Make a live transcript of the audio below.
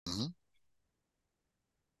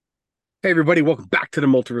Hey everybody, welcome back to the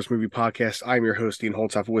Multiverse Movie Podcast. I'm your host, Ian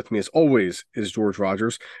Holthoff. With me, as always, is George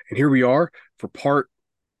Rogers, and here we are for part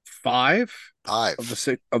five of the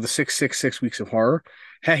Five. six weeks of horror.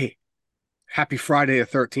 Hey, happy Friday the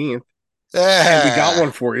 13th, and we got Yeah.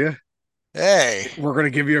 one for you. Hey. We're going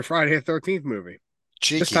to give you a Friday the 13th movie. This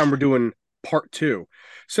Cheeky. time we're doing part two.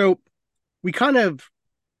 So we kind of,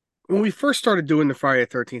 when we first started doing the Friday the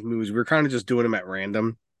 13th movies, we were kind of just doing them at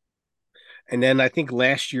random. And then I think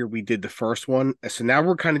last year we did the first one. So now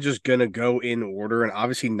we're kind of just gonna go in order and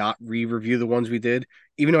obviously not re-review the ones we did,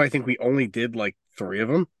 even though I think we only did like three of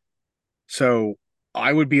them. So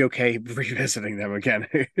I would be okay revisiting them again.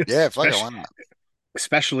 Yeah, fuck it, especially why not?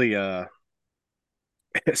 especially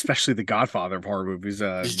especially the Godfather of horror movies,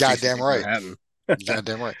 You Jason goddamn Takes right. Manhattan. You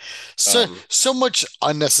goddamn right. So um so much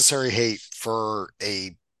unnecessary hate for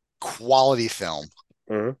a quality film.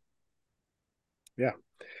 mhm, yeah.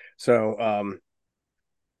 So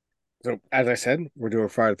so as I said, we're doing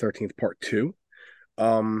Friday the 13th part two.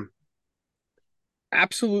 Um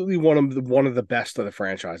Absolutely one of the best of the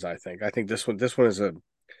franchise, I think. I think this one is a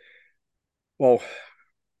well,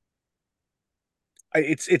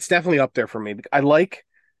 it's definitely up there for me. I like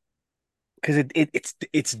because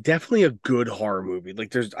it's definitely a good horror movie.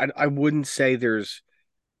 Like I wouldn't say there's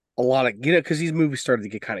a lot of because these movies started to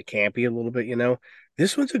get kind of campy a little bit.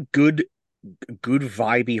 This one's a good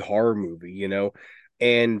vibey horror movie,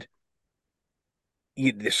 and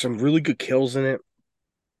there's some really good kills in it,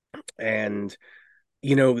 and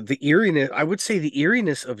the eeriness. I would say the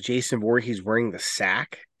eeriness of Jason Voorhees wearing the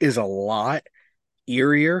sack is a lot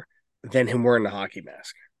eerier than him wearing the hockey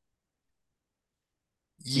mask.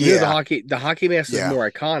 The Yeah, hockey mask is yeah. more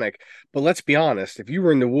iconic, but let's be honest, if you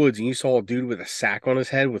were in the woods and you saw a dude with a sack on his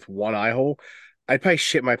head with one eye hole, I'd probably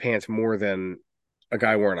shit my pants more than a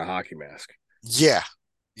guy wearing a hockey mask. Yeah.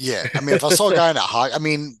 Yeah. I mean, if I saw a guy in a hockey, I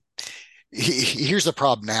mean, here's the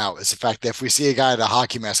problem now is the fact that if we see a guy in a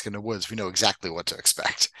hockey mask in the woods, we know exactly what to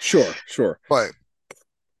expect. Sure, sure. But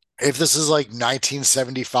if this is like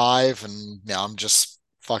 1975 and now I'm just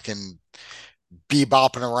fucking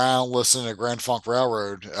bebopping around listening to Grand Funk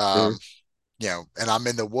Railroad, Mhm. and I'm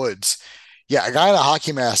in the woods. Yeah, a guy in a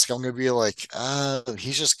hockey mask, I'm gonna be like,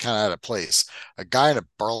 he's just kind of out of place. A guy in a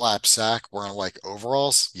burlap sack wearing like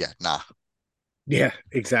overalls, yeah, nah, Yeah,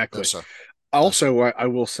 no exactly. sir, no sir. Also, I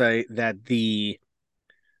will say that I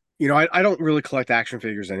don't really collect action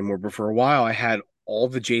figures anymore, but for a while I had all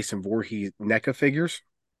the Jason Voorhees NECA figures,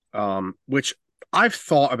 which I've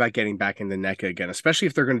thought about getting back into NECA again, especially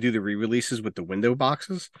if they're going to do the re-releases with the window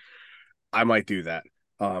boxes. I might do that.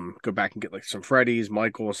 Go back and get like some Freddy's,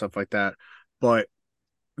 Michael, and stuff like that. But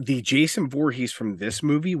the Jason Voorhees from this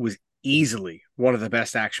movie was easily one of the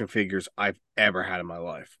best action figures I've ever had in my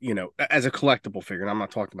life. As a collectible figure, and I'm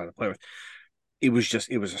not talking about to play with. It was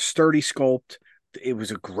a sturdy sculpt. It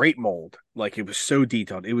was a great mold. Like it was so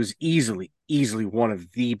detailed. It was easily one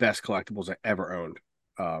of the best collectibles I ever owned.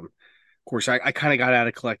 Of course, I kind of got out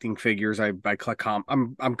of collecting figures. I collect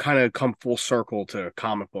I'm kind of come full circle to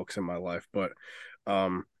comic books in my life, but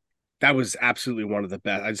um, that was absolutely one of the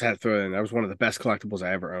best. I just had to throw it in. That was one of the best collectibles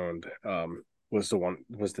I ever owned. Was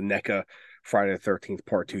the NECA Friday the 13th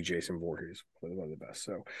Part Two Jason Voorhees, one of the best.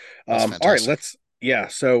 So, That's all right, fantastic. yeah.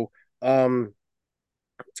 So,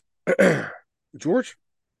 George,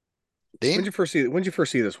 Dean, when did you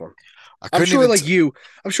first see this one? I I'm couldn't sure, even. like you,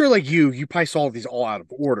 I'm sure, like you probably saw these all out of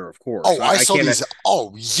order, of course. Oh, I I saw can't, these.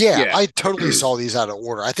 Oh, yeah, yeah, I totally saw these out of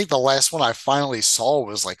order. I think the last one I finally saw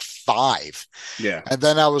was like five, yeah, and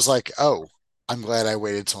then I was like, oh, I'm glad I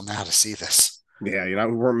waited till now to see this. yeah. We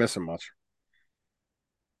weren't missing much.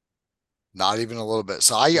 Not even a little bit.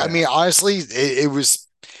 So I Yeah. mean, honestly, it was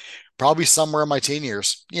probably somewhere in my teen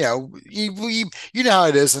years. You know how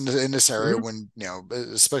it is in this area Hmm. when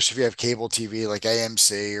especially if you have cable TV like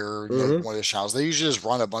AMC or Hmm. one of the channels, they usually just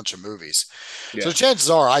run a bunch of movies. So Yeah. chances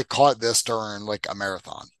are I caught this during like a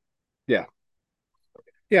marathon. Yeah.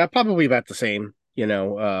 Yeah. Probably about the same.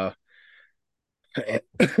 Excuse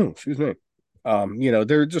me.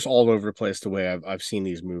 They're just all over the place the way I've seen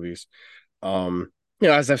these movies.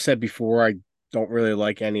 As I've said before, I don't really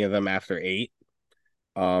like any of them after eight.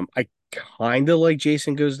 I kind of like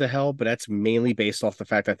Jason Goes to Hell, but that's mainly based off the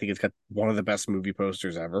fact I think it's got one of the best movie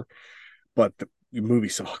posters ever. But the movie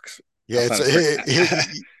sucks Yeah, outside it's of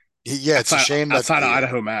Cra- yeah, it's a shame that outside of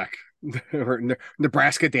Idaho Mac or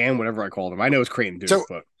Nebraska Dan, whatever I called him. I know it's Creighton Duke, so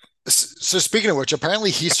but so speaking of which, apparently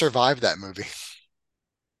he survived that movie.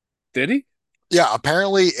 did he? Yeah,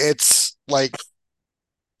 apparently it's like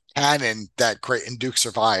canon that Creighton Duke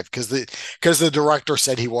survived because the director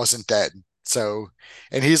said he wasn't dead. So,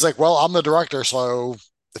 and he's like, "Well, I'm the director, so."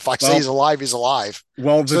 If I say Well, he's alive, he's alive.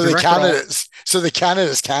 well, So the canon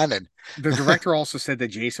is canon. the director also said that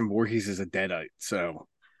Jason Voorhees is a deadite. So,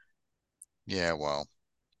 Yeah, well,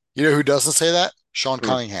 you know who doesn't say that? Sean mm,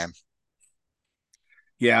 Cunningham.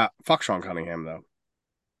 yeah, fuck Sean Cunningham though.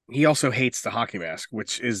 He also hates the hockey mask,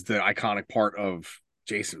 which is the iconic part of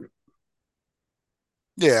Jason.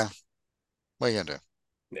 Yeah, what are you gonna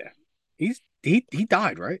do? Yeah, he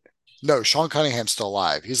died, right? No, Sean Cunningham's still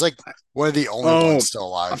alive. He's like one of the only Oh, ones still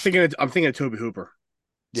alive. I'm thinking of Toby Hooper.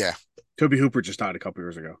 Yeah. Toby Hooper just died a couple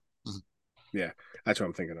years ago. Mhm. Yeah, that's what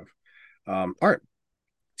I'm thinking of. All right,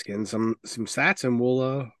 let's get in some stats and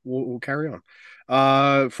we'll carry on.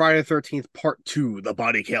 Friday the 13th, part two, the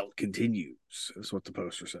body count continues, is what the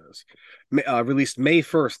poster says. Released May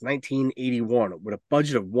 1st, 1981, with a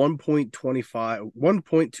budget of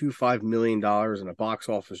 $1.25 million and a box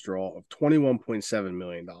office draw of $21.7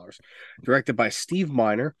 million. Directed by Steve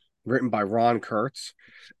Miner, written by Ron Kurtz,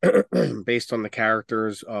 based on the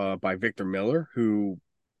characters by Victor Miller, who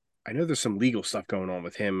I know there's some legal stuff going on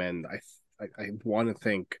with him, and I want to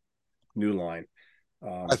think New Line. I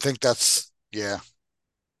Um, think that's yeah.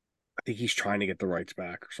 I think he's trying to get the rights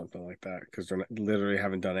back or something like that because they're not, literally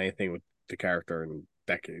haven't done anything with the character in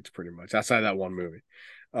decades, pretty much outside of that one movie.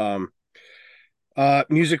 Um,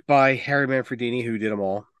 Music by Harry Manfredini, who did them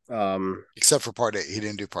all. Except for part eight. He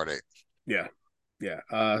didn't do part eight. Yeah, yeah.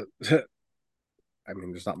 I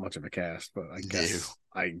mean, there's not much of a cast, but I No. guess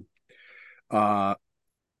I uh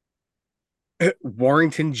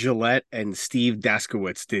Warrington Gillette and Steve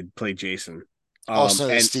Daskowitz did play Jason. Also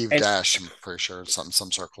known as And Steve Dash, I'm pretty sure in some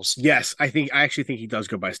circles. yes, I actually think he does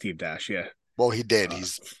go by Steve Dash. Yeah, Well, he did. uh,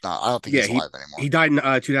 He's not. I don't think yeah. he's He alive anymore. he died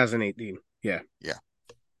in 2018. Yeah,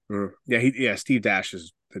 Yeah. yeah. Steve Dash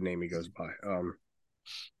is the name he goes by.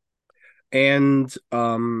 And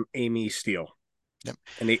Amy Steele Yep.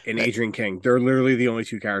 and Eh, Adrian King. They're literally the only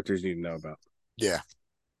two characters you need to know about. Yeah.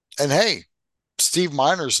 And hey, Steve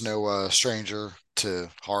Miner's no stranger to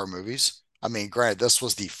horror movies. I mean, granted, this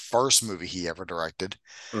was the first movie he ever directed,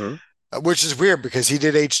 Mm-hmm. which is weird because he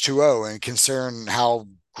did H2O, and considering how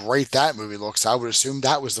great that movie looks, I would assume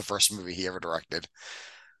that was the first movie he ever directed.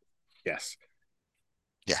 Yes.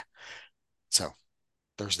 Yeah. So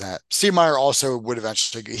there's that. Steve Miner also would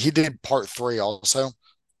eventually, he did part three also.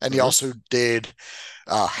 And he Mm-hmm. also did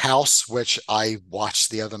House, which I watched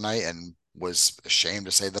the other night and was ashamed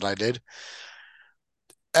to say that I did.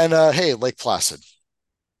 And hey, Lake Placid,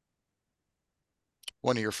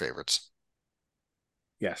 one of your favorites.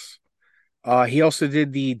 Yes. He also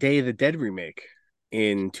did the Day of the Dead remake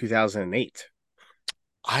in 2008.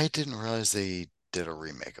 I didn't realize they did a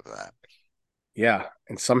remake of that. Yeah,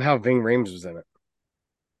 and somehow Ving Rhames was in it.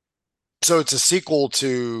 So it's a sequel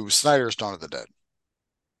to Snyder's Dawn of the Dead.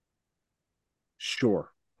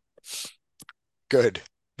 Sure. Good.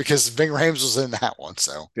 Because Ving Rhames was in that one,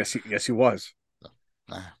 so Yes, he was. uh,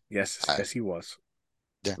 I, Yes, he was.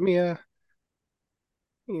 yeah. Let me let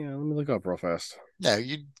me look up real fast. Yeah,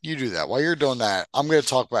 you do that. While you're doing that, I'm going to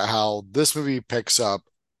talk about how this movie picks up.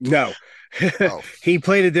 No, Oh, he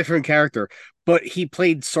played a different character, but he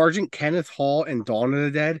played Sergeant Kenneth Hall in Dawn of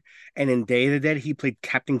the Dead, and in Day of the Dead, he played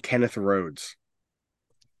Captain Kenneth Rhodes.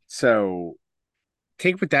 So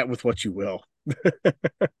take with that with what you will.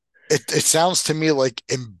 it sounds to me like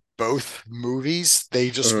in both movies they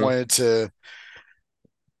just Uh, wanted to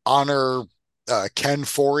honor Ken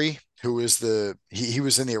Foree, who is he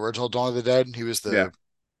was in the original Dawn of the Dead. He was yeah.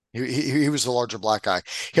 he was the larger black guy.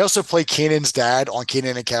 He also played Kenan's dad on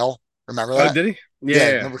Kenan and Kel. Remember Oh, that? did he? Yeah,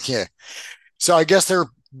 Yeah, remember Kenan. So I guess they're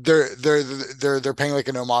paying like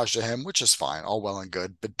an homage to him, which is fine, all well and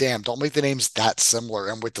good. But damn, don't make the names that similar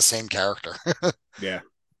and with the same character. yeah.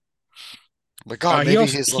 Like God, He maybe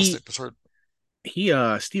also his last episode. he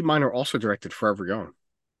Steve Miner also directed Forever Young.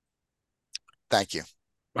 Thank you.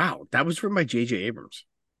 Wow, that was written by J.J. Abrams.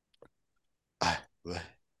 Uh,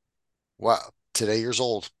 wow, today years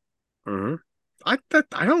old. Mm-hmm.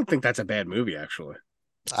 I don't think that's a bad movie actually.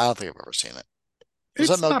 I don't think I've ever seen it. Was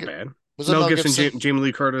that It's not bad. Was that Mel Mel Gibson, Gibson? Jamie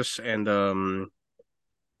Lee Curtis, and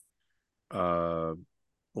uh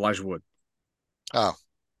Elijah Wood. Oh,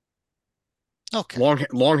 okay.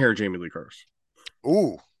 Long hair Jamie Lee Curtis.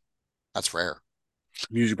 Ooh, that's rare.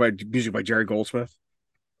 Music by Jerry Goldsmith.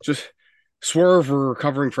 Just Swerve or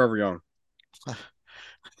covering Forever Young.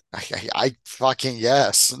 I fucking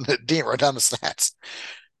yes. Didn't write down the stats.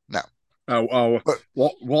 No, Oh, but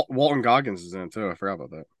Walton Goggins is in it too. I forgot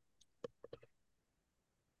about that.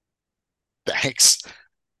 thanks.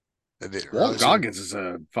 I didn't Walton realize you. Goggins is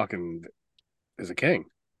a fucking is a king.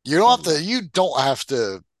 You don't have Um, to. You don't have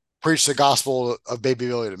to preach the gospel of Baby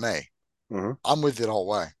Billy to me. mhm, I'm with you the whole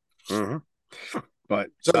way. mhm. But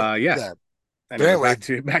So yeah. yeah. But Anyway,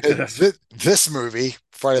 anyway, back to this. this movie,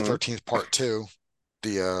 Friday the Mhm. 13th Part 2,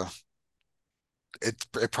 the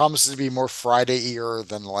it promises to be more Friday-ier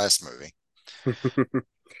than the last movie.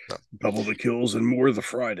 So. Double the kills and more the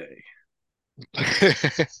Friday.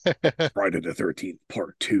 Friday the 13th,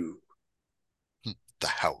 part two. The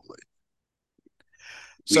hell.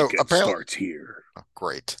 So Weekend apparently, starts here. oh,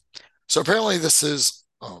 great. So apparently, this is.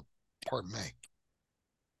 Oh, pardon me.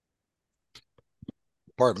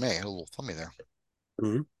 Pardon me. A little funny there.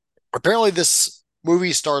 Mhm. Apparently, this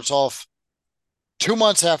movie starts off 2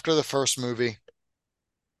 months after the first movie.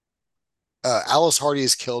 Alice Hardy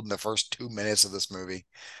is killed in the first 2 minutes of this movie.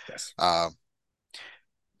 Yes. Uh,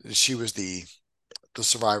 she was the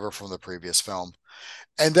survivor from the previous film,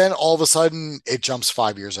 and then all of a sudden, it jumps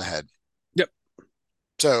 5 years ahead. Yep.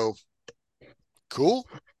 So cool,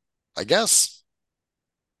 I guess.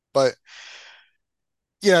 But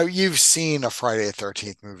you've seen a Friday the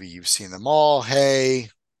 13th movie. You've seen them all. Hey,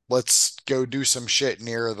 let's go do some shit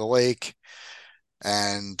near the lake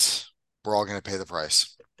and we're all going to pay the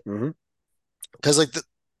price. Hmm. Because, like,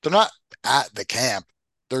 they're not at the camp,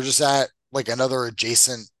 they're just at like another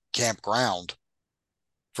adjacent campground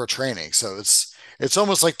for training. So it's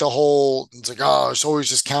almost like it's like, oh, it's always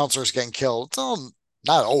just counselors getting killed. It's all,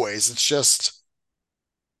 not always. It's just,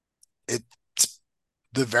 it's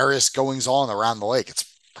the various goings on around the lake.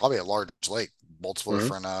 It's probably a large lake, multiple Hmm.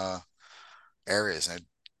 different areas, and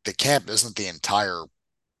the camp isn't the entire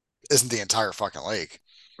fucking lake.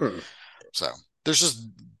 Hmm. So there's just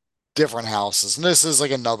different houses, and this is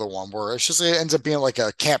like another one where it ends up being like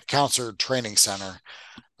a camp counselor training center.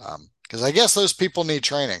 Because I guess those people need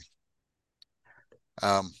training.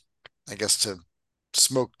 Um, I guess to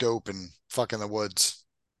smoke dope and fuck in the woods.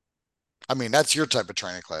 I mean, that's your type of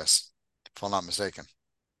training class, if I'm not mistaken.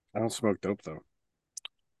 I don't smoke dope though.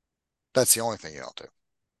 That's the only thing you don't do.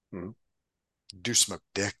 Hmm. You do smoke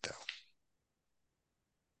dick though.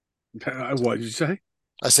 What did you say?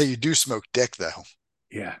 I say you do smoke dick though.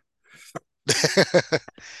 Yeah,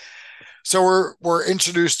 So we're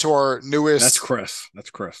introduced to our that's newest. Chris. That's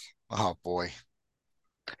Chris. Oh boy,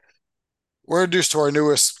 we're introduced to our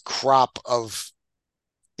newest crop of,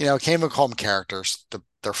 can't even call them characters.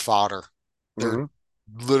 They're fodder. They're Hmm.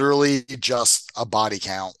 literally just a body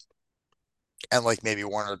count and like maybe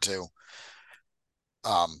one or two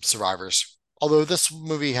survivors. Although this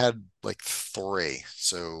movie had like three,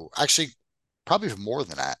 so actually probably more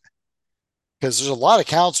than that. Because there's a lot of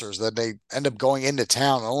counselors that they end up going into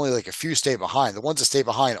town and only like a few stay behind. The ones that stay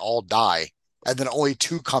behind all die, and then only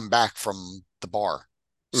two come back from the bar.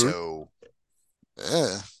 Hmm. So,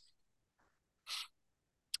 eh.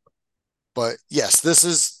 But yes, this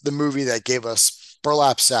is the movie that gave us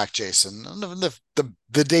Burlap Sack Jason, and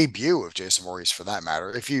the debut of Jason Voorhees for that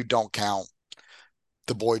matter, if you don't count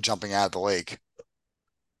the boy jumping out of the lake.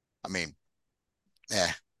 I mean,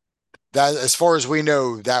 eh. That, as far as we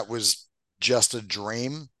know, that was just a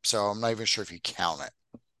dream. So I'm not even sure if you count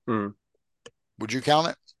it. Hmm. Would you count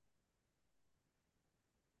it?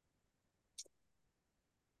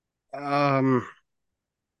 Um,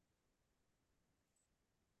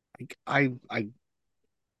 I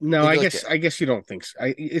no, Maybe like a, I guess you don't think so.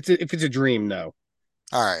 If it's a dream, no.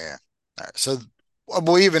 all right, yeah. All right. So,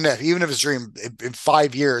 well, even if his dream in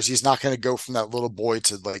 5 years, he's not going to go from that little boy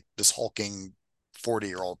to like this hulking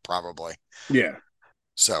 40-year-old probably. Yeah.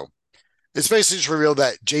 So it's basically just revealed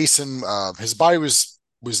that Jason, his body was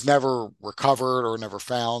never recovered or never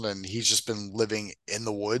found, and he's just been living in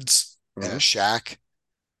the woods in a Hmm. shack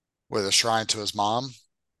with a shrine to his mom.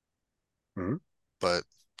 Hmm. But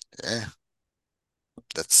yeah,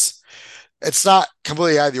 that's it's not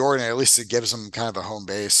completely out of the ordinary. At least it gives him kind of a home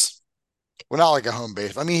base. Well, not like a home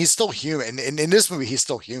base. I mean, he's still human. In this movie, he's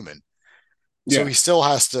still human. So Yeah. he still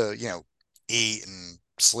has to, eat and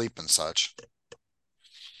sleep and such.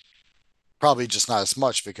 Probably just not as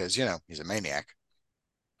much because, he's a maniac.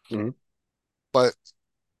 Hmm. But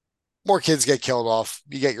more kids get killed off.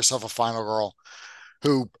 You get yourself a final girl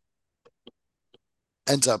who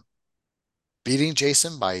ends up beating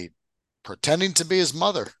Jason by pretending to be his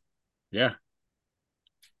mother. Yeah.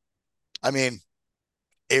 I mean,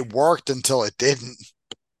 it worked until it didn't,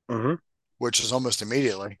 Hmm. which is almost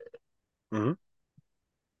immediately. Hmm.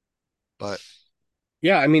 But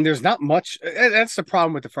Yeah, I mean, there's not much. That's the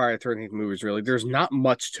problem with the Friday the 13th movies. Really, there's not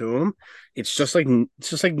much to them. It's just like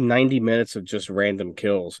 90 minutes of just random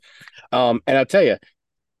kills. And I'll tell you,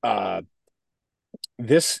 uh,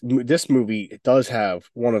 this movie does have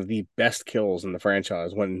one of the best kills in the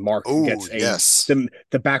franchise when Mark oh gets yes,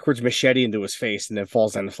 the backwards machete into his face and then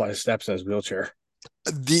falls down the flight of steps in his wheelchair.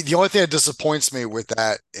 the only thing that disappoints me with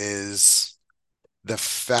that is the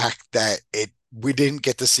fact that we didn't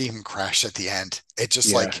get to see him crash at the end. It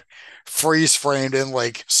just Yeah. like freeze framed and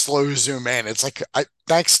like slow zoom in. It's like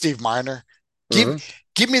thanks, Steve Miner. Give Hmm.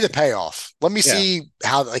 give me the payoff. Let me Yeah. see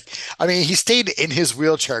how like I mean he stayed in his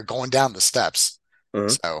wheelchair going down the steps. Hmm.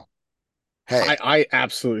 So hey, I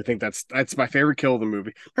absolutely think that's my favorite kill of the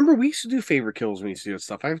movie. Remember, we used to do favorite kills when we used to do that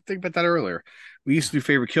stuff. I think about that earlier. We used to do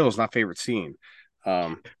favorite kills, not favorite scene.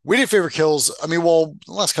 Um, we did favorite kills. I mean, well,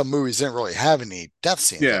 the last couple movies didn't really have any death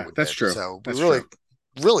scenes that yeah, we that's did, true. so we That's true.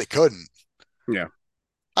 really couldn't. Yeah.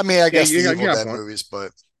 I mean, I Yeah, guess the you Evil got a Dead point. movies,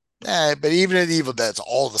 but even in the Evil Dead, it's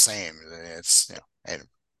all the same. It's and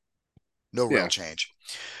no real Yeah. change.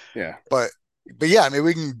 Yeah. But yeah, I mean,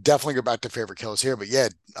 we can definitely go back to favorite kills here. But yeah,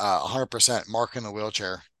 100% Mark in the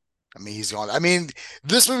wheelchair. I mean, he's gone. I mean,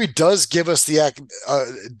 this movie does give us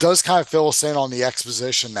does kind of fill us in on the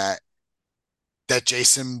exposition that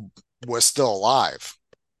Jason was still alive,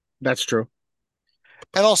 That's true.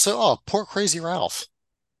 and also, oh, poor crazy Ralph,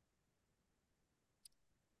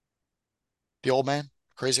 the old man,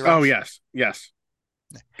 crazy Oh Ralph. yes. Yes.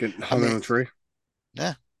 Getting I hung mean, on a tree.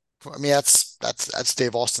 yeah, I mean that's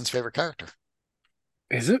Dave Austin's favorite character.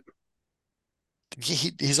 Is it?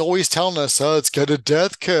 He's always telling us, "Oh, it's got a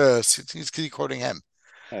death curse." He's quoting him.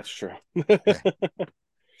 That's true. Yeah.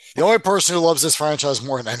 The only person who loves this franchise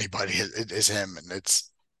more than anybody is him, and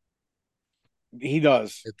He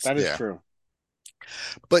does. it's That is yeah. true.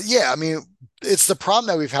 But yeah, I mean, it's the problem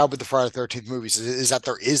that we've had with the Friday the 13th movies is that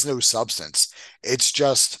there is no substance. It's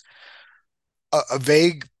just a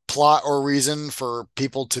vague plot or reason for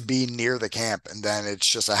people to be near the camp, and then it's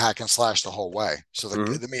just a hack and slash the whole way. So, Hmm.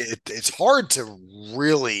 I mean, it's hard to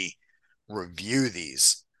really review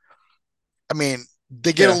these. I mean,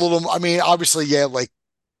 they get a Yeah. little. I mean, obviously, yeah, like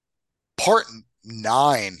part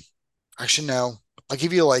nine. Actually, no. I'll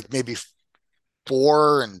give you like maybe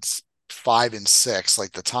four and five and six,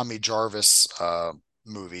 like the Tommy Jarvis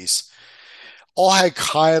movies, all had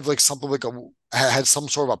kind of like something like had some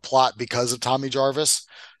sort of a plot because of Tommy Jarvis,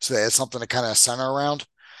 so they had something to kind of center around.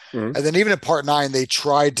 Hmm. And then even in part nine, they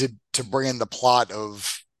tried to bring in the plot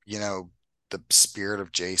of the spirit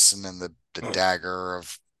of Jason and the dagger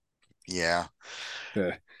of yeah,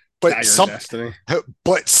 The but dagger of some destiny.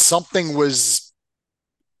 but something was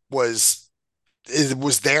it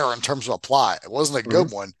was there in terms of a plot. It wasn't a Hmm.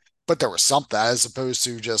 good one, but there was something as opposed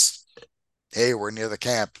to just, hey, we're near the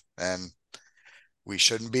camp and we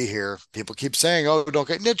shouldn't be here. People keep saying, oh, don't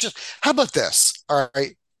get no, just how about this? All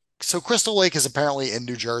right. So Crystal Lake is apparently in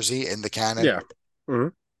New Jersey in the canon. Yeah. Hmm.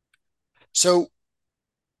 So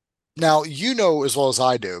now you know as well as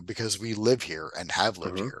I do, because we live here and have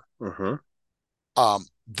lived Hmm. here. Hmm.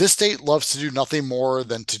 This state loves to do nothing more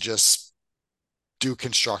than to just do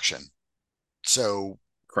construction. So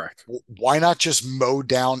Correct. why not just mow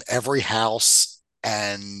down every house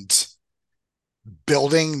and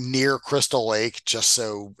building near Crystal Lake just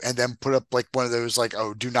so, and then put up like one of those like,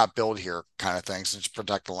 oh, do not build here kind of things and just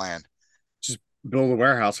protect the land. Just build a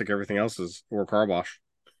warehouse like everything else is, or a car wash.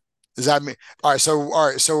 Does that mean all right, so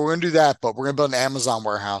we're gonna do that, but we're gonna build an Amazon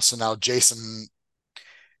warehouse. So now Jason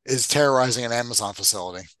is terrorizing an Amazon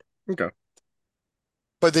facility. Okay.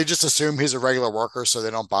 But they just assume he's a regular worker so they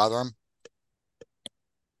don't bother him.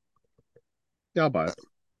 Yeah, I'll buy it.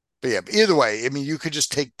 But yeah, but either way, I mean you could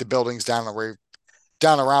just take the buildings down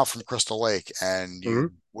around from Crystal Lake and Hmm.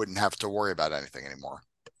 you wouldn't have to worry about anything anymore.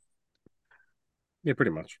 Yeah,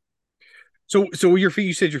 pretty much. So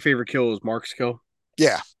you said your favorite kill is Mark's kill.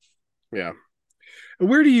 Yeah. Yeah.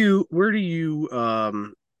 Where do you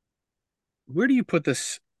put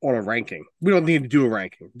this on a ranking? We don't need to do a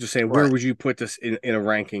ranking. Just saying, where Right. would you put this in a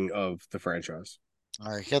ranking of the franchise?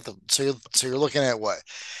 All right. So you're looking at what?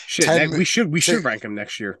 Shit, 10 we should so rank them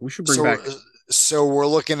next year. We should bring so back. we're so we're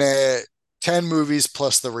looking at 10 movies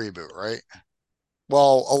plus the reboot, right?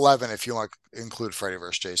 Well, 11 if you want to include Freddy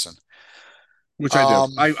vs. Jason. Which I do.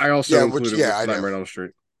 Um, I also yeah, which included yeah, with I do. Nightmare on Elm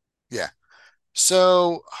Street. Yeah.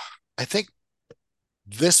 So I think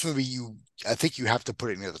this movie I think you have to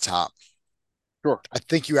put it near the top. Sure. I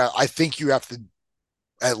think you have to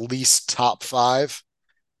at least top five,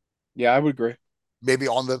 Yeah, I would agree. maybe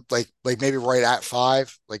on the like maybe right at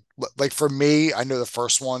five. Like for me, I know the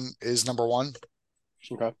first one is number one.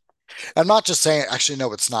 Okay. I'm not just saying actually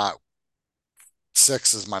no, it's not.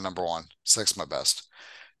 Six is my number one. Six my best.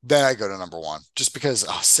 Then I go to number one just because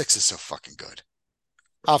six is so fucking good.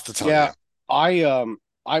 I'll have to tell you. Yeah,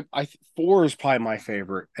 I four is probably my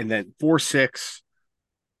favorite, and then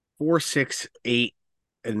four, six, eight,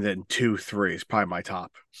 and then two, three is probably my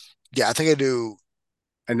top, Yeah, I think I do.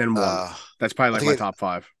 and then one. Uh, That's probably I like think my I top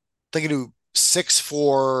five. think I do six,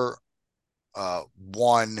 four,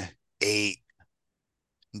 one, eight,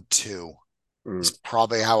 2 Mm. is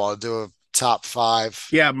probably how I'll do a top five.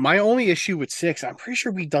 Yeah, my only issue with six, I'm pretty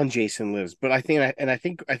sure we've done Jason Lives, but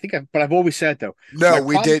but I've always said though, No, my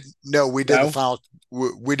we problem. did. No, we did the No, final.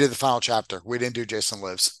 We did the final chapter. We didn't do Jason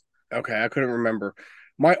Lives. okay, I couldn't remember.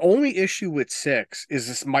 My only issue with six is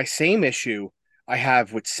this my same issue I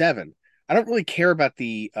have with seven. I don't really care about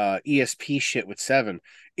the ESP shit with seven.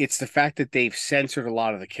 It's the fact that they've censored a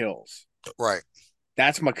lot of the kills. Right.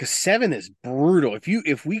 That's my because seven is brutal.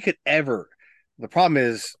 If we could ever, the problem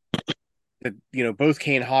is that both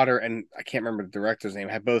Kane Hodder and I can't remember the director's name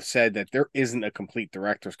have both said that there isn't a complete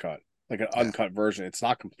director's cut, like an Yeah. uncut version. It's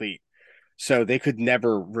not complete, so they could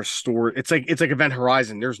never restore. It's like Event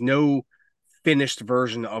Horizon. There's no finished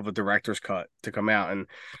version of a director's cut to come out, and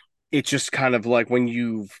it's just kind of like when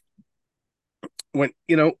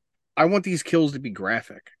I want these kills to be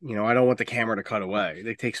graphic. I don't want the camera to cut away.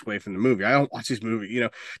 It takes away from the movie. I don't watch this movie.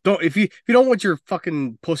 Don't if you don't want your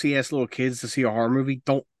fucking pussy ass little kids to see a horror movie,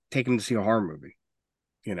 don't take them to see a horror movie.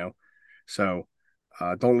 You know, so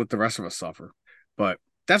don't let the rest of us suffer. But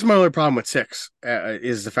that's my only problem with six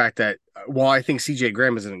is the fact that while I think C.J.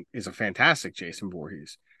 Graham is a fantastic Jason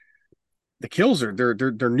Voorhees, the kills are they're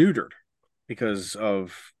neutered because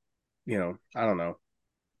of I don't know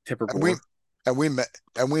Tipper And we Gore, we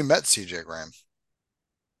met CJ Graham.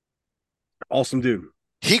 awesome dude. And,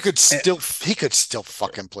 He could still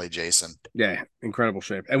fucking play Jason. yeah, incredible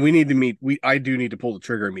shape. And we need to meet. I do need to pull the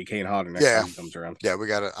trigger and meet Kane Hodder next Yeah. time he comes around. Yeah, we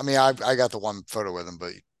got it. I mean, I got the one photo with him,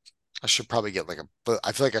 but I should probably get but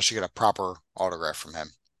I feel like I should get a proper autograph from him.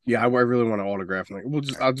 Yeah, I really want to autograph. Like,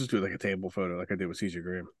 Yeah. I'll just do like a table photo, like I did with CJ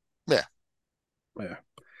Graham. Yeah, Yeah.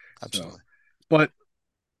 So, absolutely. but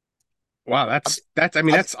wow, I'm, that's. I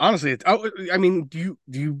mean, I'm, that's honestly. I mean,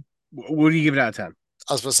 what do you give it out of 10?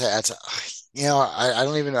 I was supposed to say, I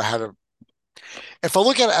don't even know how to. If I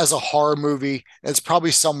look at it as a horror movie, it's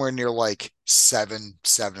probably somewhere near like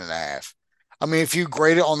 7.5. I mean, if you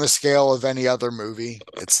grade it on the scale of any other movie,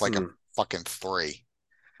 it's like a Mm. fucking 3.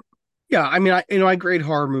 Yeah, I mean, I grade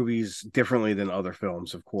horror movies differly than other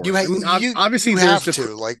films, of course. I mean, obviously You have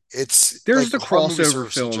to like it's there's like the horror movies crossover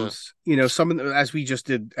are such a films. Some of as we just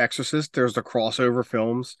did Exorcist. There's the crossover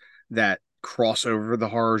films that cross over the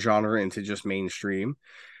horror genre into just mainstream.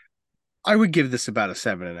 I would give this about a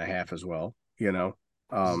 7.5 as well.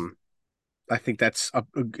 I think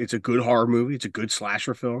it's a good horror movie. It's a good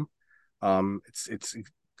slasher film. It's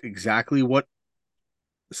exactly what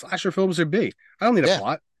slasher films should be. I don't need a yeah.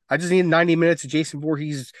 plot. I just need 90 minutes of Jason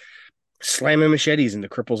Voorhees slamming machetes into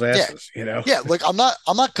cripples' Yeah. asses. Yeah, like I'm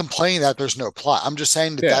not complaining that there's no plot. I'm just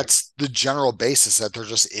saying that Yeah. that's the general basis that there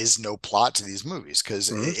just is no plot to these movies because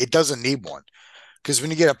Mhm. it doesn't need one. Because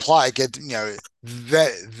when you get a plot, then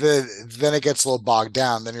it gets a little bogged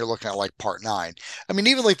down. Then you're looking at like part 9. I mean,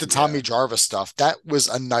 even like the Yeah. Tommy Jarvis stuff, that was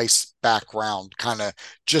a nice background kind of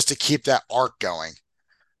just to keep that arc going.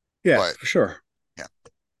 Yeah, But for sure. yeah,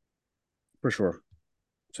 For sure.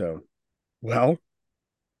 So, well,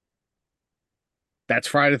 that's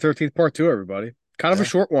Friday the 13th part 2, everybody. Kind of a yeah,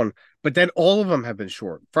 short one, but then all of them have been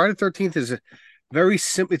short. Friday the 13th is a very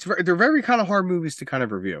simple. They're very kind of hard movies to kind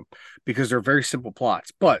of review because they're very simple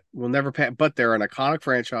plots, but we'll never but they're an iconic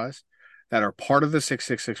franchise that are part of the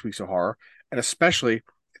 666 weeks of horror, and especially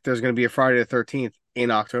if there's going to be a Friday the 13th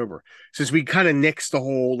in October. Since we kind of nixed the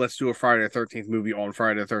whole let's do a Friday the 13th movie on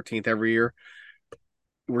Friday the 13th every year,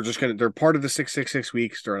 they're part of the 666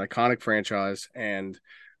 weeks. They're an iconic franchise, and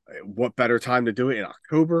what better time to do it in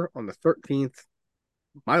October on the 13th?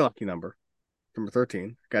 My lucky number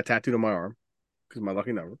 13, got tattooed on my arm because my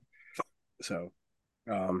lucky number. So,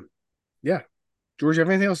 um, yeah. George, you have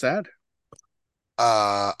anything else to add?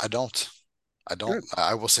 I don't. I don't. Good.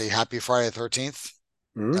 I will say happy Friday the 13th.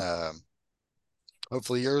 Mm-hmm. Um,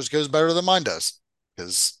 hopefully yours goes better than mine does.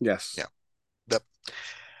 Because Yes. yeah, yep.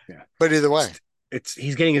 Yeah. But either way, It's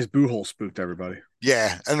he's getting his boo hole spooked, everybody.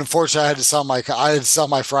 yeah. And unfortunately, I had to sell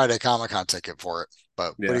my Friday Comic Con ticket for it.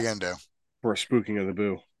 But what are Yeah. you gonna do? For a spooking of the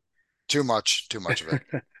boo. Too much of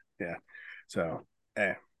it. Yeah. So,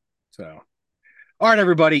 So, all right,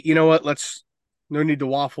 everybody. You know what? No need to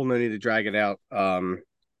waffle, no need to drag it out.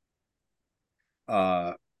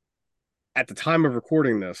 Uh, at the time of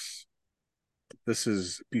recording this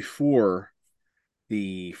is before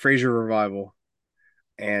the Frasier revival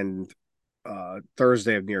and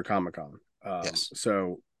Thursday of New York Comic Con. Yes.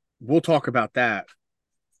 So we'll talk about that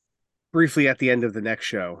briefly at the end of the next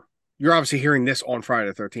show. You're obviously hearing this on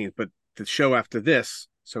Friday the 13th, but the show after this,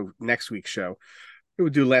 so next week's show, it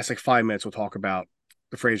would do last like 5 minutes. We'll talk about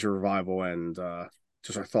the Frasier revival and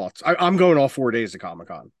just our thoughts. I'm going all 4 days to Comic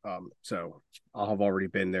Con, so I'll have already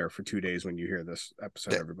been there for 2 days when you hear this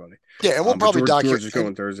episode, Yeah, everybody. yeah, and we'll But probably George is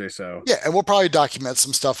going Thursday, so yeah, and we'll probably document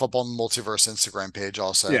some stuff up on the Multiverse Instagram page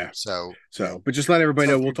also. yeah. So So, but just let everybody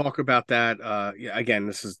so know if we'll you, talk about that. Yeah, again,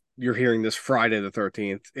 this is you're hearing this Friday the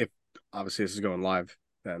 13th. If obviously this is going live,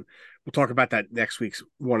 then we'll talk about that next week's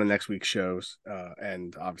one of next week's shows,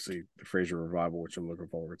 and obviously the Frasier revival, which I'm looking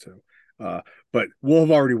forward to. But we'll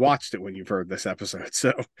have already watched it when you've heard this episode.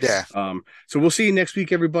 So, yeah, so we'll see you next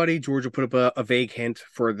week, everybody. George will put up a vague hint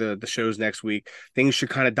for the shows next week. Things should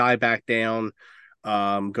kind of die back down,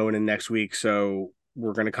 going in next week. So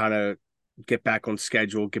we're gonna kind of get back on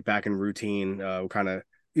schedule, get back in routine. Kind of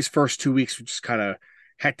these first 2 weeks were just kind of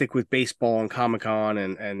hectic with baseball and Comic Con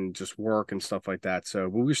and just work and stuff like that. So,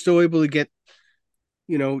 but we're still able to get,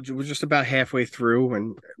 we're just about halfway through.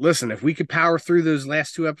 And listen, if we could power through those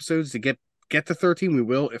last two episodes to get to 13, we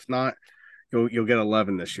will. If not, you'll get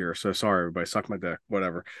 11 this year. So sorry, everybody, suck my dick,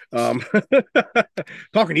 whatever.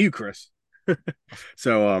 Talking to you, Chris.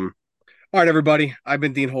 So, all right, everybody. I've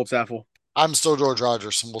been Dean Holtz-Apfel. I'm still George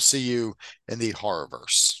Rogers, and we'll see you in the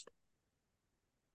Horrorverse.